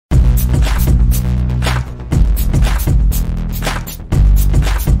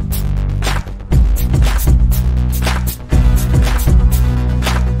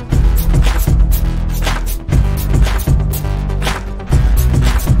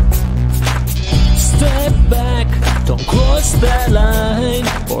that line,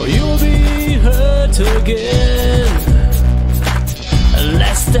 or you'll be hurt again.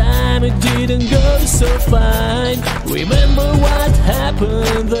 Last time it didn't go so fine. Remember what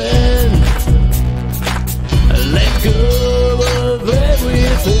happened then. Let go of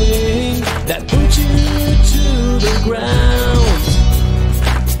everything that put you to the ground.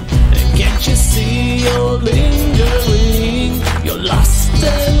 Can't you see you're lingering? You're lost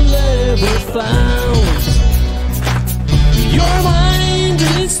and never found. Your mind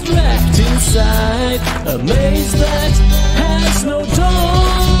is trapped inside a maze that has no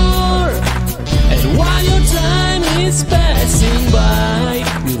door. And while your time is passing by,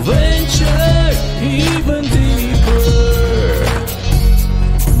 you venture even deeper,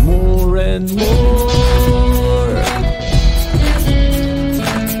 more and more.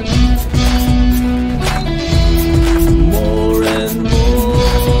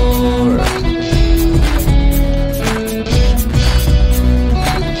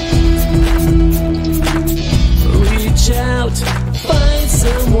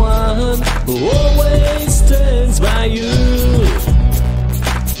 Always stands by you.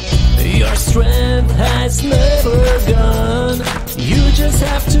 Your strength has never gone. You just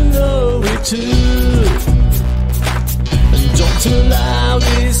have to know it too. Don't allow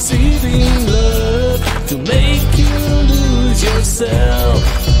deceiving love to make you lose yourself.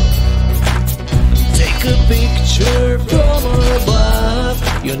 Take a picture from above.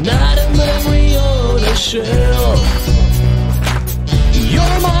 You're not a memory on a shelf.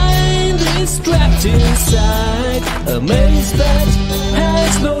 Your mind is trapped inside a maze that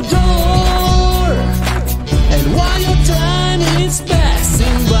has no door. And while your time is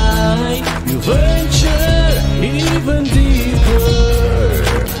passing by, you venture even deeper,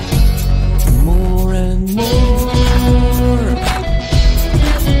 more and more.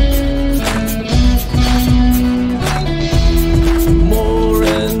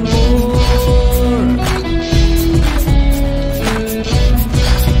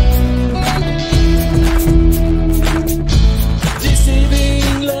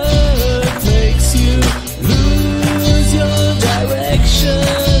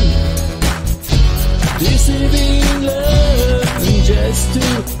 Deceiving love just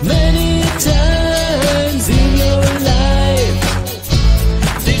too many times in your life.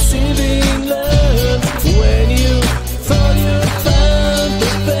 Deceiving love when you thought you found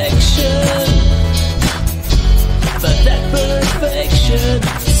perfection, but that perfection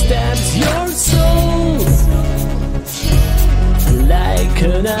stabs your soul like a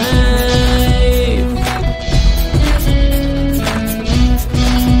knife.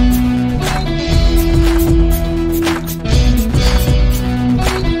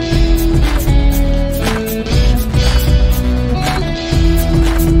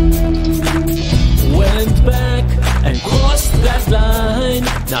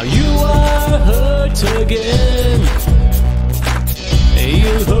 Now you are hurt again.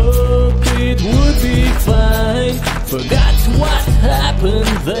 You hoped it would be fine. Forgot what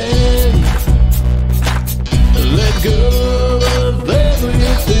happened then. Let go of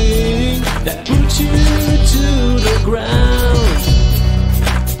everything that put you to the ground.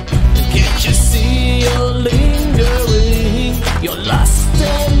 Can't you see you're lingering? You're lost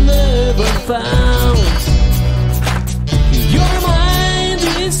and never found. Your mind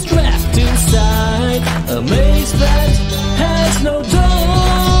is trapped inside a maze that has no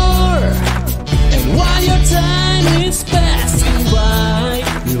door. And while your time is passing by,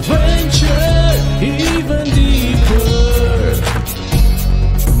 you venture even deeper,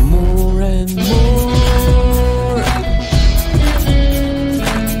 more and more.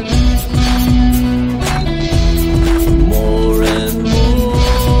 More and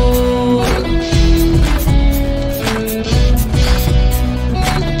more.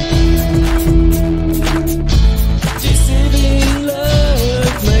 Deceiving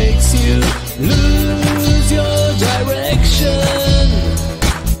love makes you lose your direction.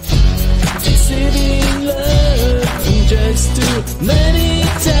 Deceiving love just too many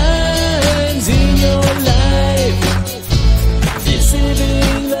times in your life.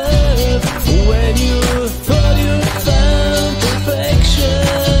 Deceiving love when you thought you found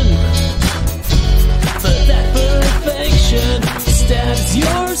perfection, but that perfection stabs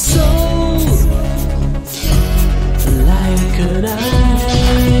your soul like a knife.